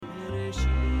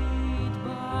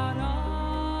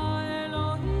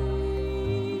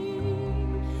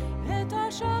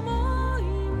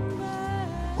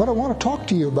What I want to talk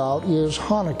to you about is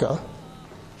Hanukkah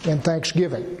and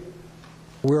Thanksgiving.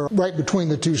 We're right between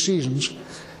the two seasons.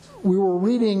 We were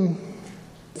reading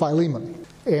Philemon,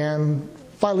 and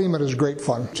Philemon is great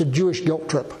fun. It's a Jewish guilt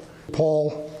trip.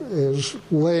 Paul is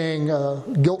laying a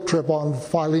guilt trip on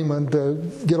Philemon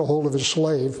to get a hold of his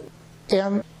slave.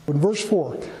 And in verse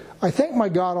 4, I thank my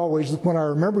God always when I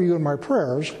remember you in my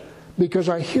prayers, because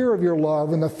I hear of your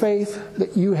love and the faith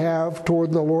that you have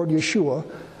toward the Lord Yeshua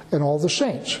and all the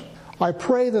saints. I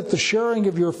pray that the sharing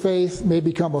of your faith may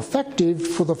become effective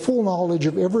for the full knowledge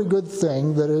of every good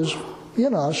thing that is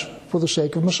in us for the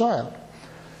sake of Messiah.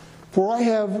 For I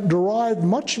have derived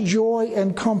much joy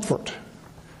and comfort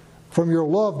from your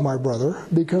love, my brother,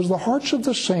 because the hearts of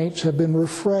the saints have been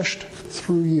refreshed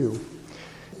through you.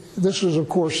 This is, of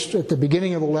course, at the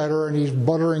beginning of the letter, and he's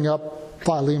buttering up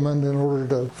Philemon in order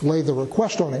to lay the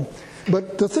request on him.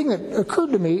 But the thing that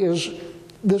occurred to me is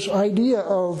this idea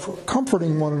of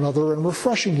comforting one another and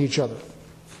refreshing each other.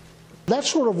 That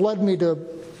sort of led me to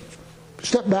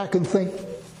step back and think,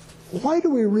 why do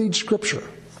we read Scripture?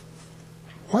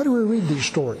 Why do we read these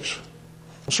stories?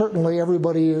 Certainly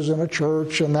everybody is in a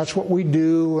church, and that's what we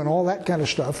do, and all that kind of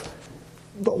stuff.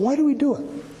 But why do we do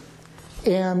it?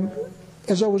 And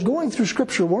as I was going through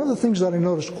Scripture, one of the things that I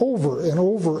noticed over and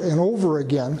over and over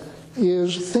again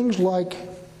is things like,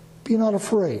 be not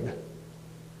afraid.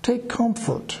 Take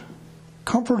comfort.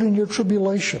 Comfort in your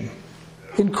tribulation.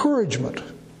 Encouragement.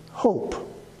 Hope.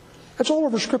 That's all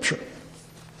over Scripture.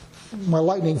 My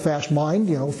lightning fast mind,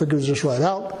 figures this right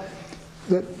out.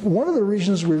 That one of the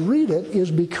reasons we read it is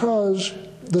because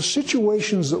the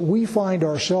situations that we find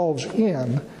ourselves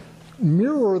in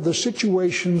mirror the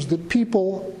situations that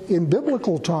people in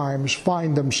biblical times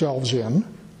find themselves in.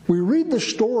 We read the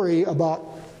story about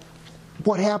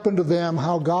what happened to them,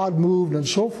 how God moved, and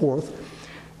so forth.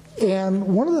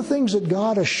 And one of the things that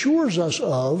God assures us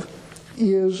of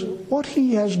is what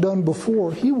He has done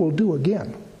before, He will do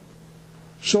again.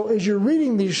 So as you're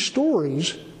reading these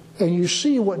stories and you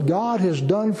see what God has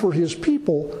done for His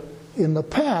people in the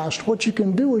past, what you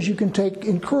can do is you can take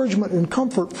encouragement and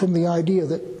comfort from the idea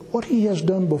that what He has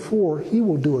done before, He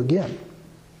will do again.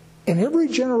 And every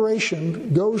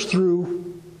generation goes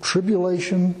through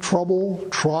tribulation, trouble,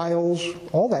 trials,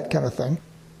 all that kind of thing.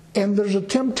 And there's a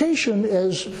temptation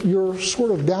as you're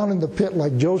sort of down in the pit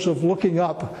like Joseph looking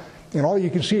up, and all you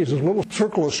can see is this little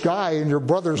circle of sky and your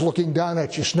brother's looking down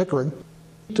at you snickering,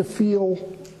 to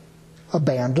feel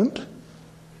abandoned,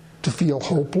 to feel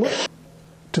hopeless,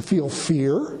 to feel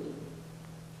fear,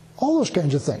 all those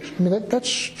kinds of things. I mean, that's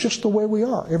just the way we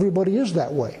are. Everybody is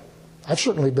that way. I've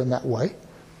certainly been that way.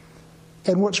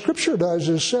 And what Scripture does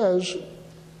is says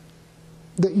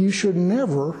that you should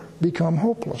never become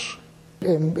hopeless.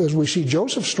 And as we see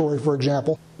Joseph's story, for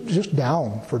example, just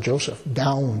down for Joseph.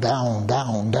 Down, down,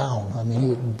 down, down. I mean,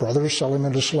 his brothers sell him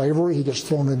into slavery. He gets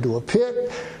thrown into a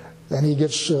pit. Then he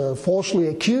gets falsely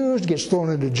accused, gets thrown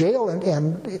into jail.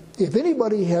 And if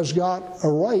anybody has got a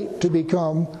right to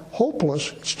become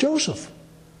hopeless, it's Joseph.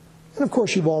 And of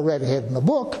course, you've all read ahead in the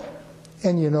book,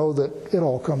 and you know that it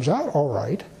all comes out all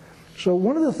right. So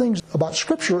one of the things about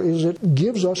Scripture is it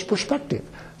gives us perspective.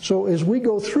 So as we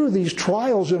go through these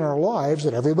trials in our lives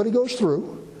that everybody goes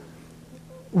through,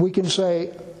 we can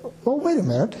say, oh, wait a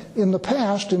minute, in the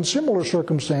past, in similar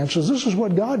circumstances, this is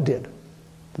what God did.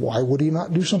 Why would He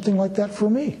not do something like that for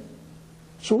me?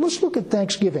 So let's look at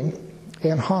Thanksgiving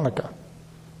and Hanukkah.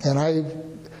 And I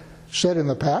said in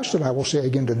the past, and I will say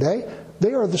again today,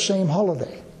 they are the same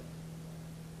holiday.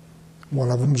 One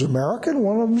of them's American,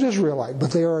 one of them's Israelite, but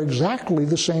they are exactly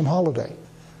the same holiday.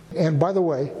 And by the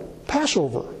way,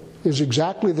 Passover is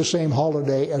exactly the same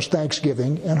holiday as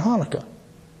Thanksgiving and Hanukkah.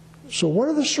 So what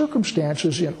are the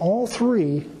circumstances in all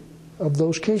three of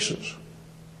those cases?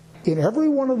 In every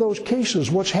one of those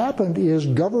cases, what's happened is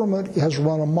government has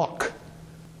run amok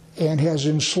and has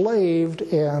enslaved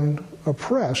and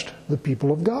oppressed the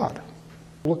people of God.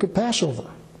 Look at Passover.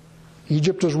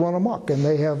 Egypt has run amok, and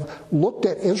they have looked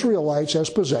at Israelites as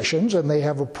possessions, and they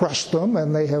have oppressed them,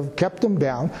 and they have kept them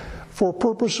down for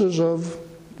purposes of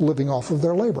living off of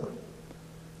their labor.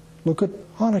 Look at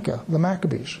Hanukkah, the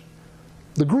Maccabees.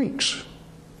 The Greeks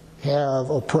have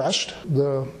oppressed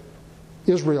the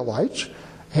Israelites,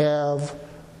 have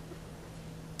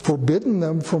forbidden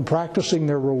them from practicing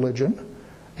their religion,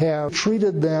 have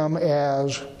treated them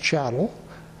as chattel,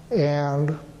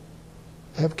 and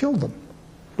have killed them.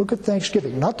 Look at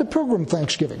Thanksgiving, not the Pilgrim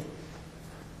Thanksgiving.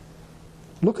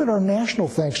 Look at our national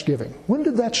Thanksgiving. When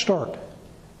did that start?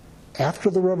 After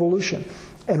the Revolution.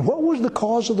 And what was the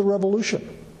cause of the Revolution?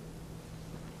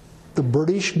 The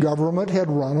British government had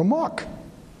run amok.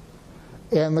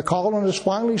 And the colonists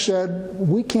finally said,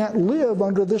 we can't live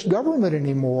under this government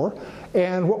anymore,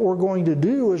 and what we're going to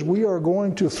do is we are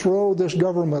going to throw this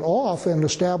government off and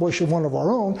establish one of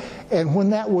our own. And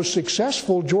when that was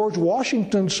successful, George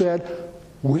Washington said,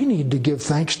 we need to give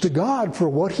thanks to God for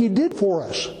what He did for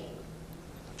us.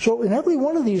 So in every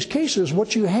one of these cases,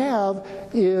 what you have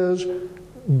is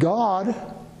God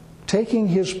taking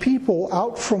His people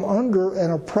out from under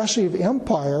an oppressive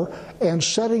empire and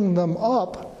setting them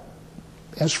up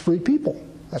as free people.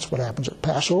 That's what happens at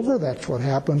Passover. That's what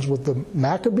happens with the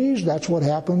Maccabees. That's what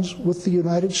happens with the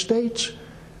United States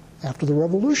after the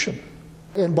Revolution.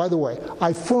 And by the way,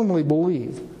 I firmly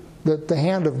believe that the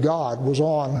hand of God was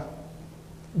on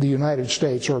the United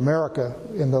States, or America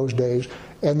in those days,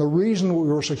 and the reason we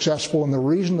were successful and the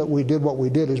reason that we did what we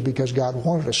did is because God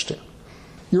wanted us to.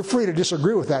 You're free to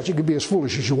disagree with that. You can be as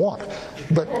foolish as you want.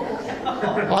 But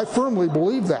I firmly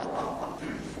believe that.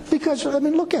 Because, I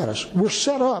mean, look at us. We're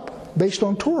set up based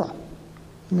on Torah.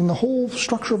 I mean, the whole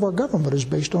structure of our government is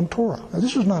based on Torah. Now,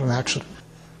 this is not an accident.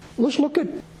 Let's look at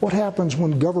what happens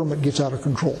when government gets out of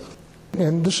control.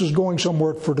 And this is going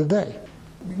somewhere for today.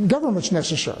 Government's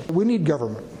necessary. We need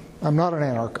government. I'm not an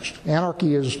anarchist.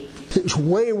 Anarchy is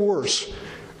way worse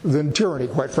than tyranny,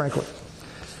 quite frankly.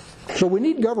 So we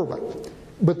need government.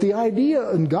 But the idea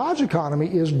in God's economy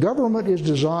is government is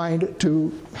designed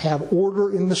to have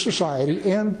order in the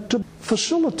society and to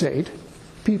facilitate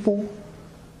people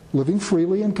living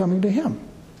freely and coming to Him.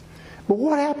 But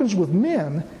what happens with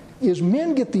men is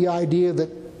men get the idea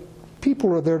that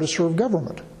people are there to serve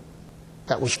government.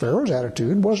 That was Pharaoh's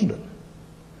attitude, wasn't it?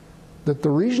 That the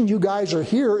reason you guys are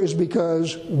here is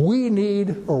because we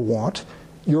need or want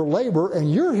your labor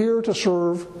and you're here to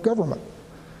serve government.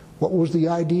 What was the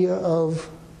idea of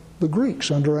the Greeks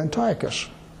under Antiochus?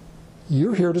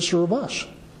 You're here to serve us.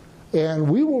 And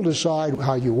we will decide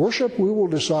how you worship. We will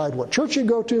decide what church you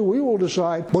go to. We will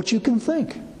decide what you can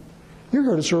think. You're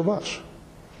here to serve us.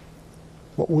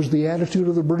 What was the attitude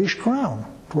of the British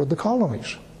Crown toward the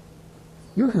colonies?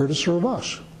 You're here to serve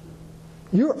us.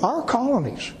 You're our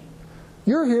colonies.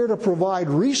 You're here to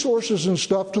provide resources and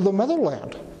stuff to the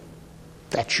motherland.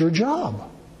 That's your job.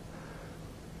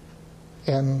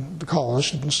 And the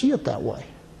colonists didn't see it that way.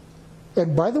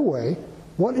 And by the way,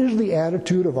 what is the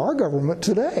attitude of our government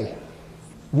today?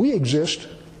 We exist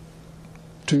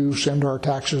to send our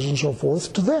taxes and so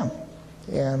forth to them.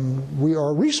 And we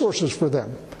are resources for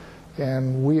them.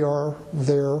 And we are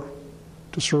there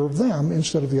to serve them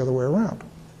instead of the other way around.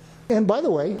 And by the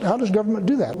way, how does government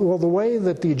do that? Well, the way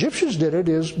that the Egyptians did it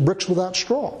is bricks without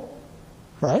straw.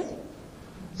 Right?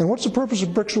 And what's the purpose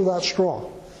of bricks without straw?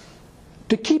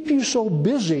 To keep you so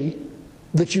busy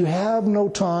that you have no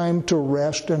time to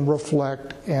rest and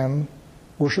reflect and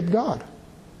worship God.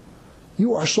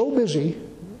 You are so busy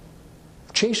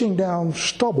chasing down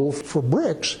stubble for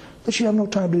bricks that you have no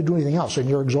time to do anything else, and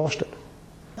you're exhausted.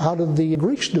 How did the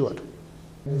Greeks do it?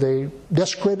 They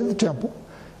desecrated the temple,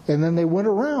 and then they went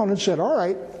around and said, all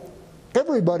right,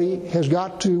 everybody has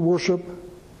got to worship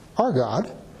our God.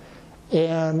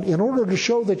 And in order to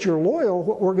show that you're loyal,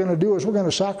 what we're going to do is we're going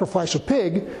to sacrifice a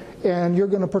pig, and you're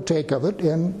going to partake of it.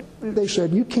 And they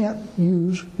said, you can't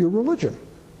use your religion.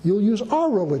 You'll use our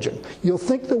religion. You'll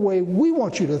think the way we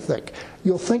want you to think.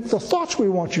 You'll think the thoughts we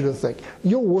want you to think.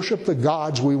 You'll worship the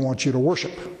gods we want you to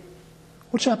worship.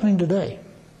 What's happening today?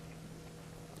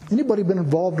 Anybody been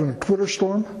involved in a Twitter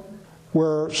storm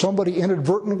where somebody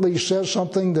inadvertently says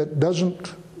something that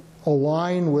doesn't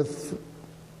align with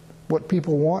what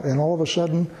people want, and all of a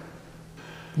sudden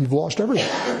you've lost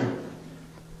everything?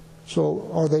 So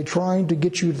are they trying to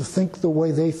get you to think the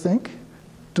way they think,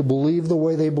 to believe the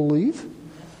way they believe,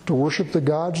 to worship the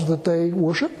gods that they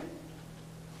worship?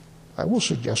 I will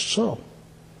suggest so.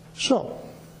 So,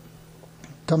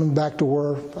 coming back to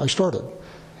where I started,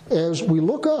 as we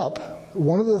look up,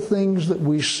 one of the things that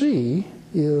we see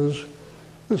is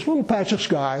this little patch of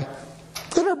sky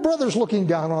that our brother's looking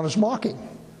down on us mocking.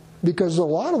 Because a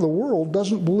lot of the world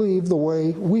doesn't believe the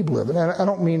way we believe. And I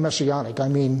don't mean messianic. I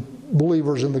mean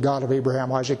believers in the God of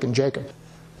Abraham, Isaac, and Jacob.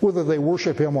 Whether they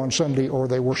worship Him on Sunday or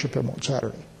they worship Him on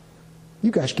Saturday.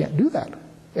 You guys can't do that.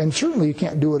 And certainly you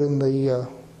can't do it in the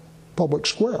public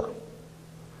square.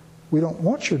 We don't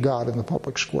want your God in the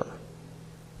public square.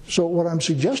 So what I'm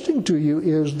suggesting to you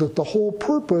is that the whole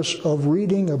purpose of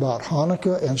reading about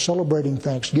Hanukkah and celebrating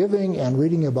Thanksgiving and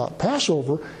reading about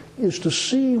Passover is to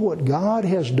see what God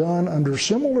has done under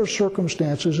similar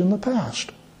circumstances in the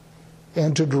past,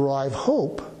 and to derive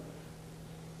hope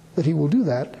that He will do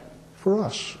that for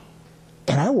us.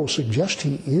 And I will suggest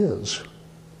He is.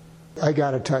 I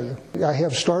got to tell you, I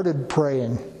have started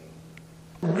praying.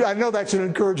 I know that's an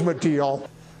encouragement to y'all.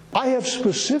 I have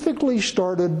specifically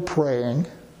started praying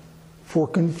for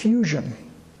confusion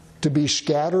to be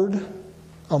scattered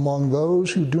among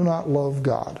those who do not love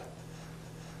God.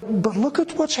 But look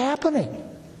at what's happening.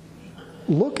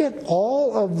 Look at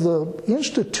all of the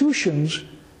institutions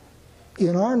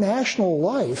in our national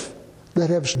life that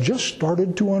have just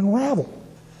started to unravel.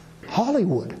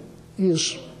 Hollywood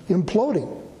is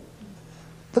imploding.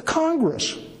 The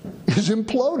Congress is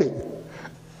imploding.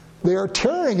 They are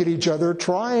tearing at each other,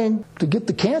 trying to get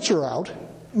the cancer out,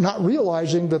 not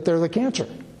realizing that they're the cancer.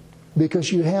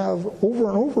 Because you have, over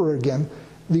and over again,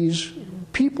 these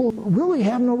people really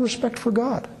have no respect for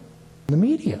God. The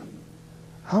media.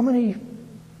 How many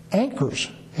anchors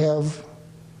have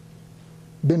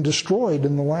been destroyed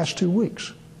in the last 2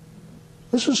 weeks?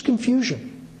 This is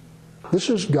confusion. This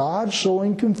is God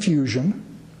sowing confusion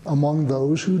among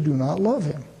those who do not love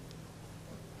Him.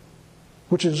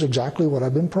 Which is exactly what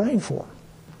I've been praying for.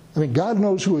 I mean, God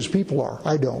knows who His people are.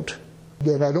 I don't.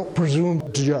 And I don't presume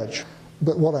to judge.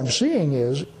 But what I'm seeing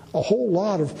is a whole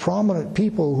lot of prominent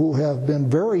people who have been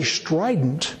very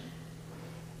strident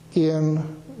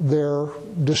in their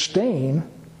disdain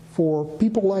for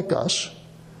people like us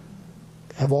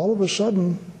have all of a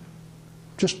sudden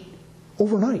just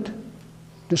overnight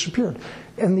disappeared.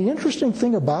 And the interesting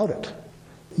thing about it,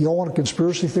 you all want a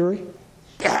conspiracy theory?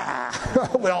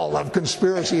 We all love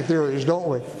conspiracy theories, don't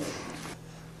we?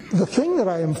 The thing that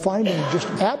I am finding just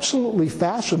absolutely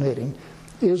fascinating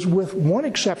is, with one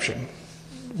exception,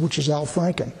 which is Al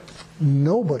Franken,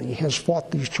 nobody has fought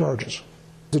these charges.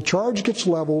 The charge gets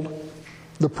leveled,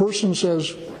 the person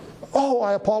says, "Oh,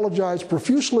 I apologize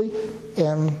profusely,"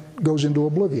 and goes into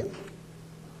oblivion.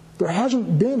 There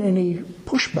hasn't been any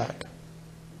pushback.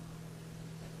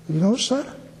 You notice that?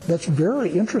 That's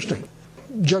very interesting.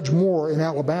 Judge Moore in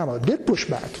Alabama did push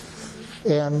back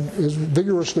and is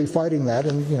vigorously fighting that,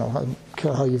 and I don't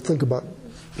care how you think about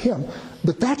him.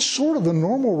 But that's sort of the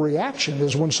normal reaction,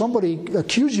 is when somebody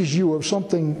accuses you of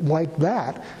something like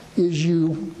that, is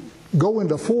you go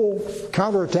into full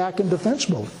counterattack and defense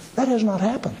mode. That has not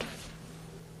happened.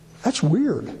 That's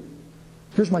weird.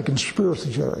 Here's my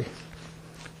conspiracy theory.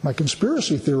 My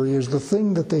conspiracy theory is the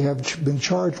thing that they have been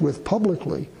charged with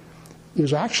publicly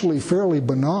is actually fairly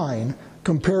benign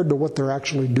compared to what they're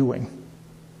actually doing.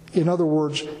 In other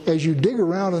words, as you dig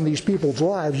around in these people's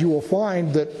lives, you will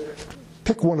find that,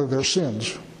 pick one of their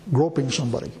sins, groping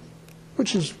somebody,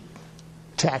 which is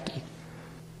tacky.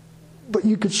 But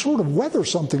you could sort of weather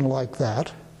something like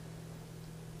that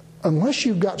unless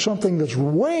you've got something that's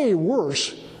way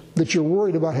worse that you're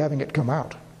worried about having it come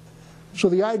out. So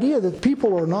the idea that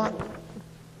people are not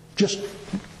just,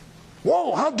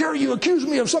 "Whoa, how dare you accuse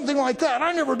me of something like that?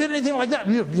 I never did anything like that."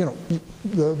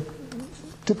 The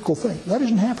typical thing. That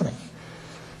isn't happening.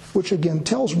 Which again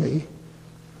tells me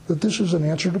that this is an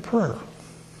answer to prayer.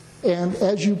 And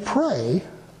as you pray,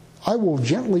 I will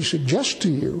gently suggest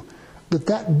to you that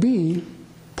that be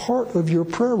part of your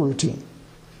prayer routine.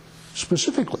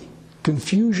 Specifically,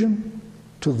 confusion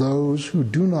to those who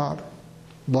do not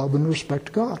love and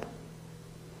respect God.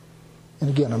 And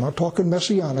again, I'm not talking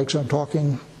messianics, I'm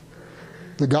talking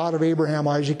the God of Abraham,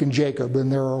 Isaac, and Jacob,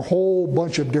 and there are a whole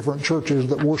bunch of different churches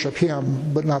that worship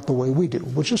Him, but not the way we do,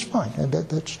 which is fine. And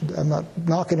I'm not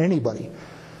knocking anybody.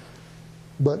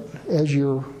 But as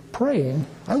you're praying,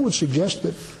 I would suggest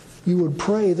that you would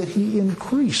pray that He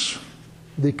increase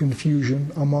the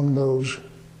confusion among those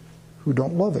who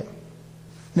don't love Him.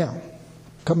 Now,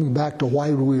 coming back to why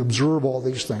do we observe all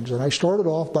these things, and I started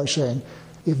off by saying,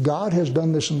 if God has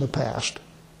done this in the past,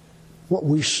 what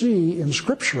we see in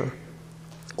Scripture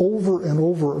over and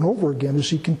over and over again is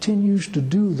He continues to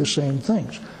do the same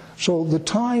things. So the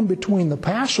time between the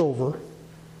Passover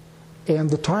and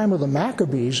the time of the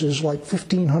Maccabees is like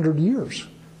 1,500 years.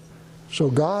 So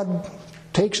God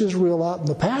takes Israel out in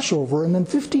the Passover, and then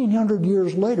 1,500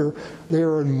 years later, they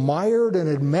are mired and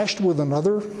enmeshed with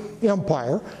another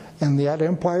empire, and that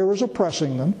empire is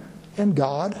oppressing them, and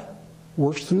God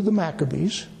works through the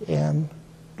Maccabees and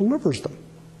delivers them.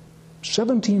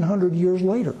 1,700 years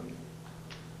later,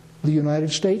 the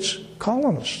United States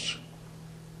colonists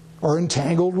are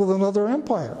entangled with another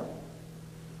empire,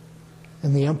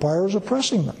 and the empire is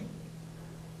oppressing them.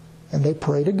 And they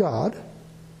pray to God,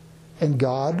 and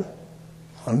God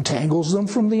untangles them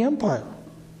from the empire.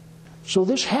 So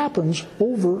this happens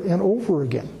over and over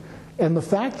again. And the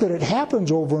fact that it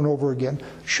happens over and over again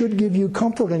should give you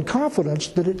comfort and confidence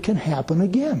that it can happen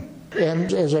again.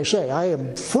 And as I say, I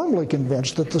am firmly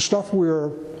convinced that the stuff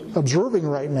we're observing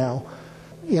right now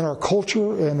in our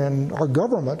culture and in our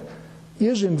government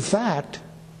is in fact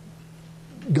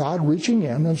God reaching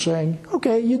in and saying,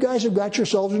 okay, you guys have got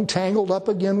yourselves entangled up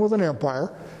again with an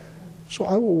empire. so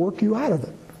I will work you out of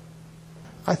it.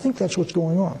 I think that's what's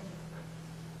going on.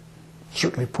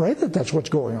 Certainly pray that that's what's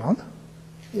going on.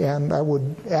 And I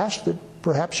would ask that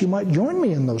perhaps you might join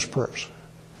me in those prayers.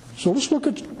 So let's look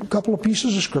at a couple of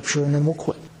pieces of Scripture and then we'll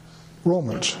quit.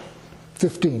 Romans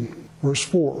 15, verse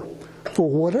 4. For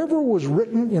whatever was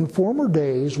written in former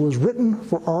days was written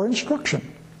for our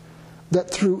instruction,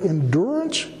 that through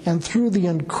endurance and through the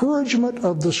encouragement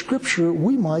of the Scripture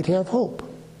we might have hope.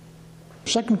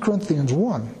 2 Corinthians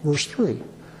 1, verse 3.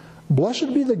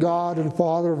 Blessed be the God and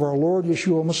Father of our Lord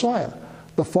Yeshua Messiah,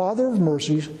 the Father of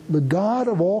mercies, the God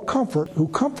of all comfort, who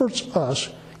comforts us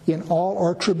in all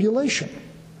our tribulation,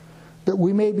 that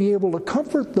we may be able to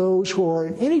comfort those who are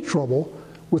in any trouble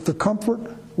with the comfort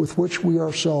with which we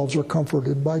ourselves are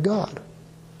comforted by God.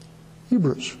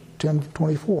 Hebrews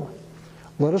 10:24.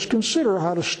 Let us consider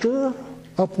how to stir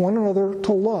up one another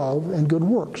to love and good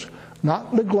works,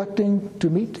 not neglecting to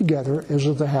meet together as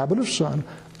is the habit of some,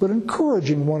 but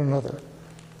encouraging one another,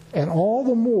 and all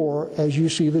the more as you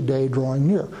see the day drawing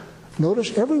near.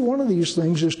 Notice every one of these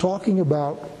things is talking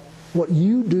about what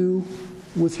you do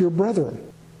with your brethren.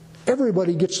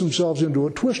 Everybody gets themselves into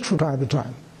a twist from time to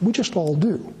time. We just all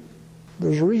do.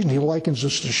 There's a reason he likens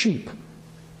us to sheep.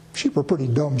 Sheep are pretty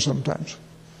dumb sometimes.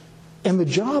 And the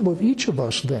job of each of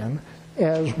us then,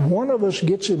 as one of us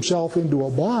gets himself into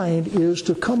a bind, is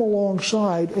to come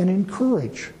alongside and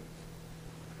encourage.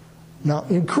 Now,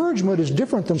 encouragement is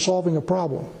different than solving a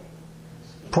problem.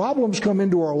 Problems come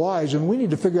into our lives and we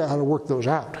need to figure out how to work those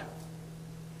out.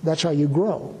 That's how you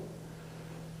grow.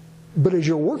 But as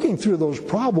you're working through those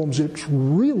problems, it's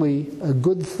really a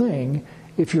good thing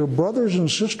if your brothers and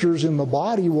sisters in the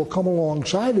body will come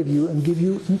alongside of you and give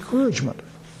you encouragement,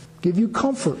 give you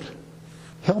comfort,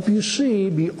 help you see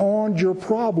beyond your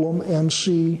problem and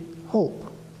see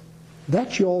hope.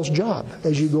 That's y'all's job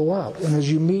as you go out and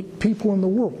as you meet people in the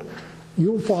world.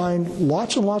 You'll find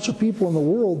lots and lots of people in the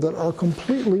world that are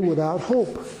completely without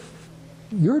hope.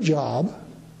 Your job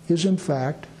is, in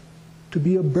fact, to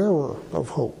be a bearer of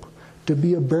hope, to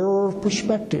be a bearer of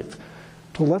perspective,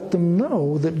 to let them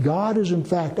know that God is, in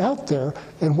fact, out there,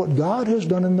 and what God has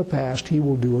done in the past, He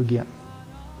will do again.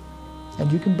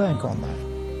 And you can bank on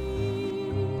that.